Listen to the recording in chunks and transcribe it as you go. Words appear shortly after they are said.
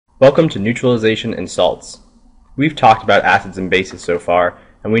Welcome to Neutralization and Salts. We've talked about acids and bases so far,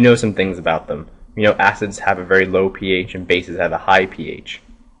 and we know some things about them. We know acids have a very low pH and bases have a high pH.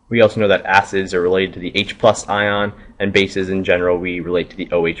 We also know that acids are related to the H+ ion, and bases in general we relate to the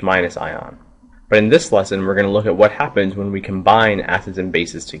OH- ion. But in this lesson we're going to look at what happens when we combine acids and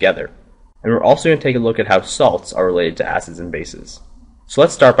bases together. And we're also going to take a look at how salts are related to acids and bases. So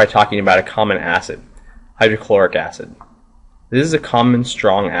let's start by talking about a common acid, hydrochloric acid. This is a common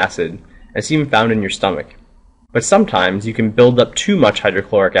strong acid, and it's even found in your stomach. But sometimes you can build up too much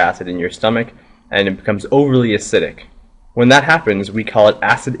hydrochloric acid in your stomach and it becomes overly acidic. When that happens, we call it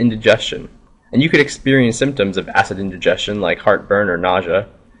acid indigestion. And you could experience symptoms of acid indigestion like heartburn or nausea,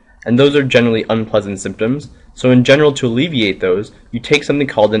 and those are generally unpleasant symptoms. So in general, to alleviate those, you take something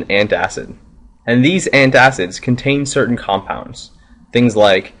called an antacid. And these antacids contain certain compounds, things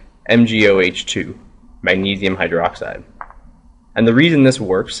like MgOH2, magnesium hydroxide. And the reason this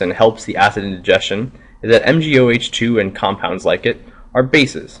works and helps the acid indigestion is that MgOH2 and compounds like it are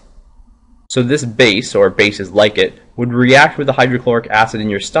bases. So this base, or bases like it, would react with the hydrochloric acid in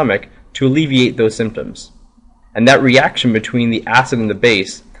your stomach to alleviate those symptoms. And that reaction between the acid and the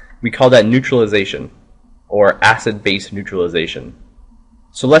base, we call that neutralization, or acid-base neutralization.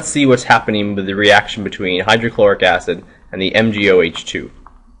 So let's see what's happening with the reaction between hydrochloric acid and the MgOH2.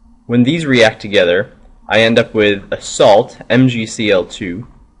 When these react together, I end up with a salt, MgCl2,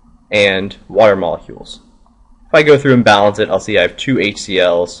 and water molecules. If I go through and balance it, I'll see I have 2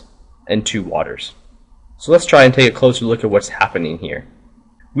 HCl's and 2 waters. So let's try and take a closer look at what's happening here.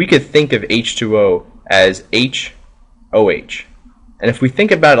 We could think of H2O as HOH. And if we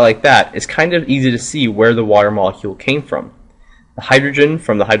think about it like that, it's kind of easy to see where the water molecule came from. The hydrogen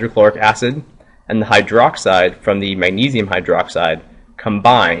from the hydrochloric acid and the hydroxide from the magnesium hydroxide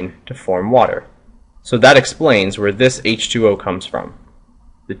combine to form water. So that explains where this H2O comes from.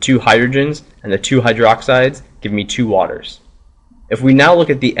 The 2 hydrogens and the 2 hydroxides give me 2 waters. If we now look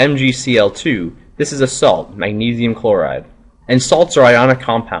at the MgCl2, this is a salt, magnesium chloride. And salts are ionic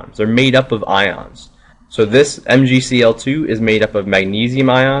compounds. They're made up of ions. So this MgCl2 is made up of magnesium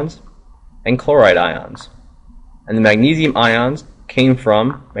ions and chloride ions. And the magnesium ions came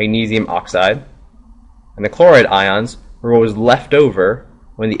from magnesium oxide, and the chloride ions were what was left over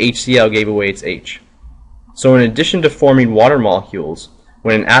when the HCl gave away its H. So in addition to forming water molecules,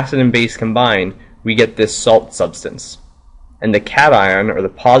 when an acid and base combine, we get this salt substance. And the cation, or the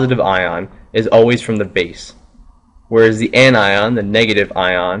positive ion, is always from the base, whereas the anion, the negative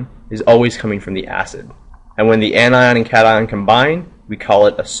ion, is always coming from the acid. And when the anion and cation combine, we call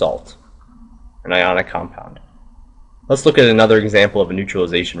it a salt, an ionic compound. Let's look at another example of a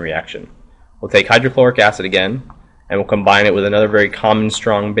neutralization reaction. We'll take hydrochloric acid again, and we'll combine it with another very common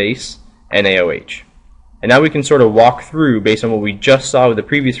strong base, NaOH. And now we can sort of walk through, based on what we just saw with the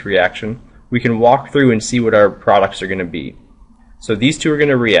previous reaction, we can walk through and see what our products are going to be. So these two are going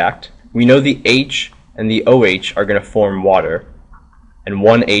to react. We know the H and the OH are going to form water, and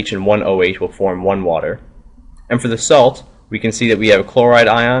one H and one OH will form one water. And for the salt, we can see that we have a chloride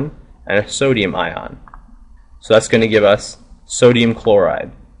ion and a sodium ion. So that's going to give us sodium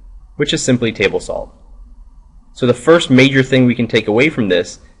chloride, which is simply table salt. So the first major thing we can take away from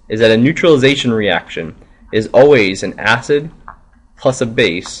this is that a neutralization reaction is always an acid plus a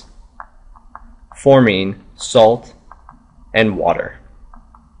base forming salt and water.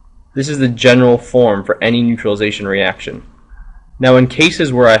 This is the general form for any neutralization reaction. Now in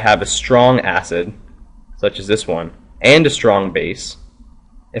cases where I have a strong acid, such as this one, and a strong base,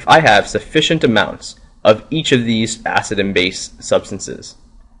 if I have sufficient amounts of each of these acid and base substances,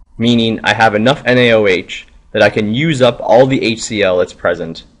 meaning I have enough NaOH that I can use up all the HCl that's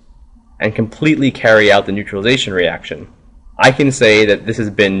present and completely carry out the neutralization reaction, I can say that this has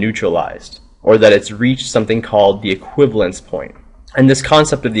been neutralized, or that it's reached something called the equivalence point. And this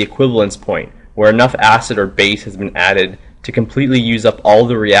concept of the equivalence point, where enough acid or base has been added to completely use up all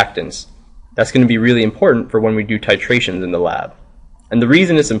the reactants, that's going to be really important for when we do titrations in the lab. And the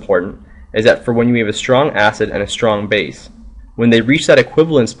reason it's important is that for when we have a strong acid and a strong base, when they reach that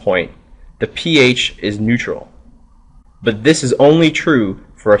equivalence point, the pH is neutral. But this is only true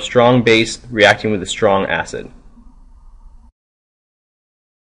for a strong base reacting with a strong acid.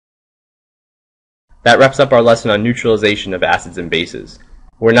 That wraps up our lesson on neutralization of acids and bases.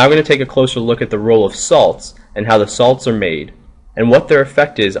 We're now going to take a closer look at the role of salts and how the salts are made, and what their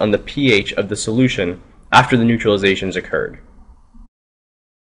effect is on the pH of the solution after the neutralizations occurred.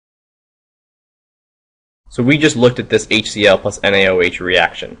 So we just looked at this HCl plus NaOH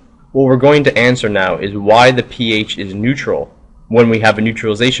reaction. What we're going to answer now is why the pH is neutral when we have a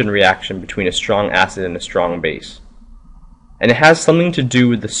neutralization reaction between a strong acid and a strong base. And it has something to do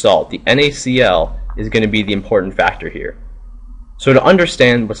with the salt. The NaCl is going to be the important factor here. So to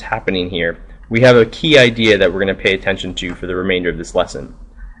understand what's happening here, we have a key idea that we're going to pay attention to for the remainder of this lesson.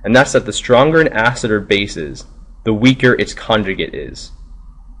 And that's that the stronger an acid or base is, the weaker its conjugate is.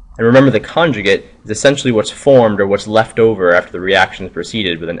 And remember, the conjugate is essentially what's formed or what's left over after the reaction is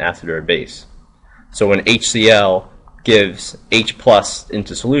proceeded with an acid or a base. So when HCl gives H plus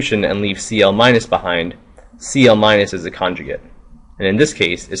into solution and leaves Cl minus behind, Cl minus is the conjugate. And in this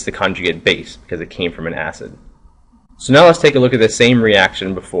case, it's the conjugate base because it came from an acid. So now let's take a look at the same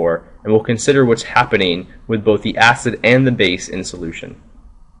reaction before, and we'll consider what's happening with both the acid and the base in solution.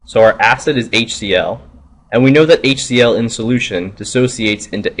 So our acid is HCl, and we know that HCl in solution dissociates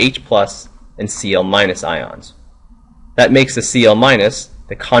into H plus and Cl minus ions. That makes the Cl minus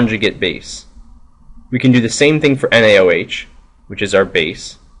the conjugate base. We can do the same thing for NaOH, which is our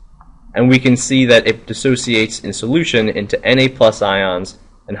base, and we can see that it dissociates in solution into Na plus ions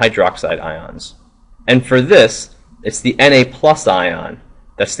and hydroxide ions. And for this, it's the Na plus ion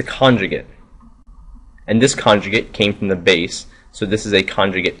that's the conjugate. And this conjugate came from the base, so this is a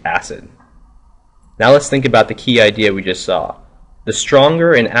conjugate acid. Now let's think about the key idea we just saw. The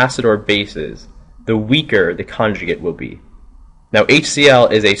stronger an acid or base is, the weaker the conjugate will be. Now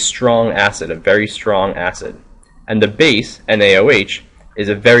HCl is a strong acid, a very strong acid, and the base, NaOH, is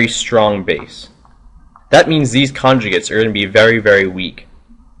a very strong base. That means these conjugates are going to be very, very weak.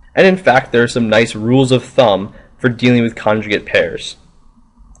 And in fact, there are some nice rules of thumb for dealing with conjugate pairs.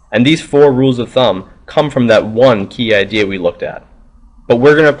 And these 4 rules of thumb come from that one key idea we looked at. But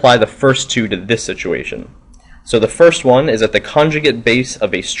we're going to apply the first 2 to this situation. So the first one is that the conjugate base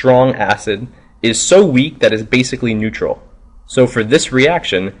of a strong acid is so weak that it's basically neutral. So for this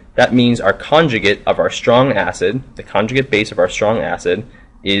reaction, that means our conjugate of our strong acid, the conjugate base of our strong acid,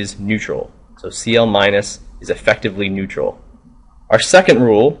 is neutral. So Cl minus is effectively neutral. Our second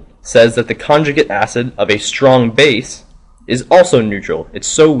rule says that the conjugate acid of a strong base is also neutral. It's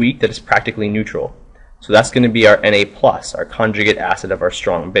so weak that it's practically neutral. So that's going to be our Na plus, our conjugate acid of our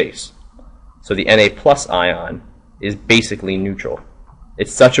strong base. So the Na plus ion is basically neutral.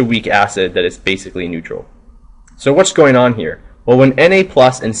 It's such a weak acid that it's basically neutral. So what's going on here? Well, when Na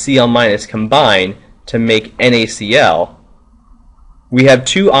plus and Cl minus combine to make NaCl, we have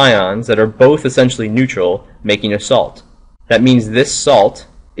 2 ions that are both essentially neutral, making a salt. That means this salt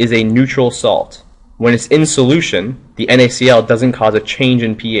is a neutral salt. When it's in solution, the NaCl doesn't cause a change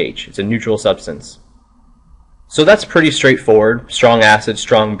in pH. It's a neutral substance. So that's pretty straightforward. Strong acid,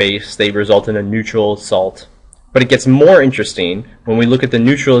 strong base, they result in a neutral salt. But it gets more interesting when we look at the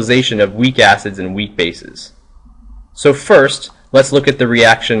neutralization of weak acids and weak bases. So first, let's look at the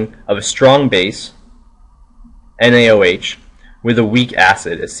reaction of a strong base, NaOH, with a weak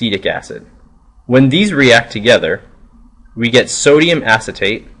acid, acetic acid. When these react together, we get sodium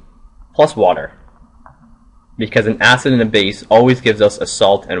acetate plus water, because an acid and a base always gives us a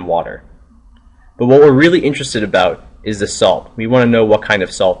salt and water. But what we're really interested about is the salt. We want to know what kind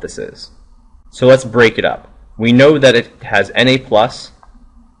of salt this is. So let's break it up. We know that it has Na plus,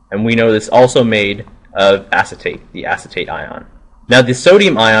 and we know it's also made of acetate, the acetate ion. Now the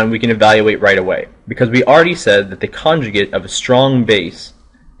sodium ion we can evaluate right away, because we already said that the conjugate of a strong base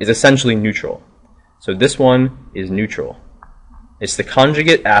is essentially neutral. So this one is neutral. It's the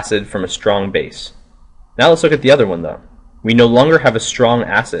conjugate acid from a strong base. Now let's look at the other one though. We no longer have a strong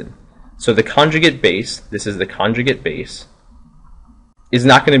acid. So the conjugate base, this is the conjugate base, is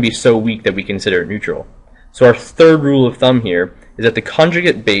not going to be so weak that we consider it neutral. So our third rule of thumb here is that the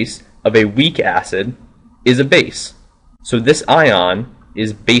conjugate base of a weak acid is a base. So this ion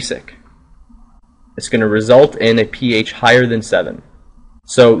is basic. It's going to result in a pH higher than 7.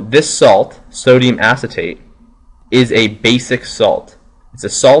 So this salt, sodium acetate, is a basic salt. It's a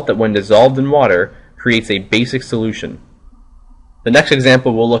salt that when dissolved in water creates a basic solution. The next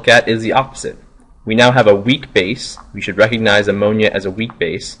example we'll look at is the opposite. We now have a weak base. We should recognize ammonia as a weak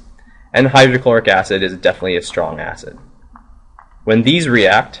base. And hydrochloric acid is definitely a strong acid. When these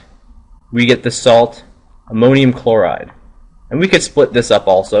react, we get the salt ammonium chloride. And we could split this up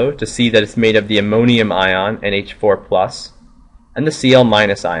also to see that it's made of the ammonium ion, NH4+, and the Cl-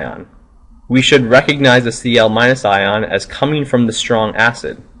 ion. We should recognize the Cl- ion as coming from the strong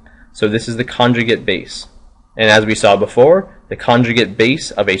acid. So this is the conjugate base. And as we saw before, the conjugate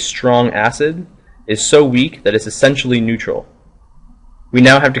base of a strong acid is so weak that it's essentially neutral. We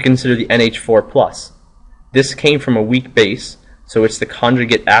now have to consider the NH4+. This came from a weak base, so it's the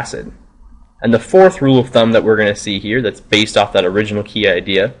conjugate acid. And the fourth rule of thumb that we're going to see here, that's based off that original key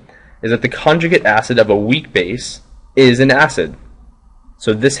idea, is that the conjugate acid of a weak base is an acid.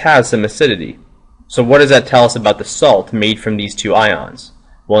 So this has some acidity. So what does that tell us about the salt made from these two ions?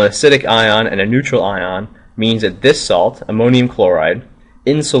 Well, an acidic ion and a neutral ion means that this salt, ammonium chloride,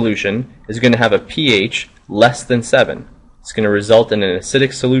 in solution is going to have a pH less than 7. It's going to result in an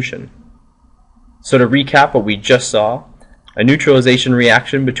acidic solution. So to recap what we just saw, a neutralization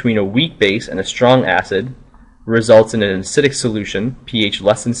reaction between a weak base and a strong acid results in an acidic solution, pH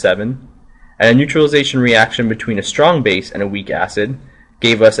less than 7, and a neutralization reaction between a strong base and a weak acid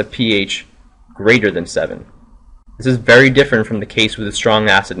gave us a pH greater than 7. This is very different from the case with a strong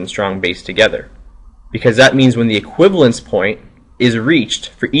acid and strong base together, because that means when the equivalence point is reached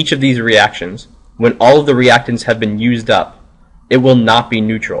for each of these reactions, when all of the reactants have been used up, it will not be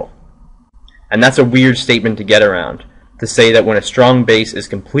neutral. And that's a weird statement to get around, to say that when a strong base is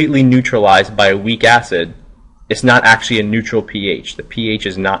completely neutralized by a weak acid, it's not actually a neutral pH. The pH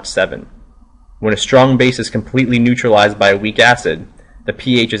is not 7. When a strong base is completely neutralized by a weak acid, the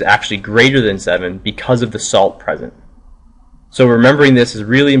pH is actually greater than 7 because of the salt present. So remembering this is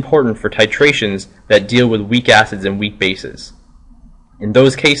really important for titrations that deal with weak acids and weak bases. In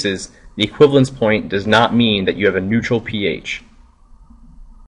those cases, the equivalence point does not mean that you have a neutral pH.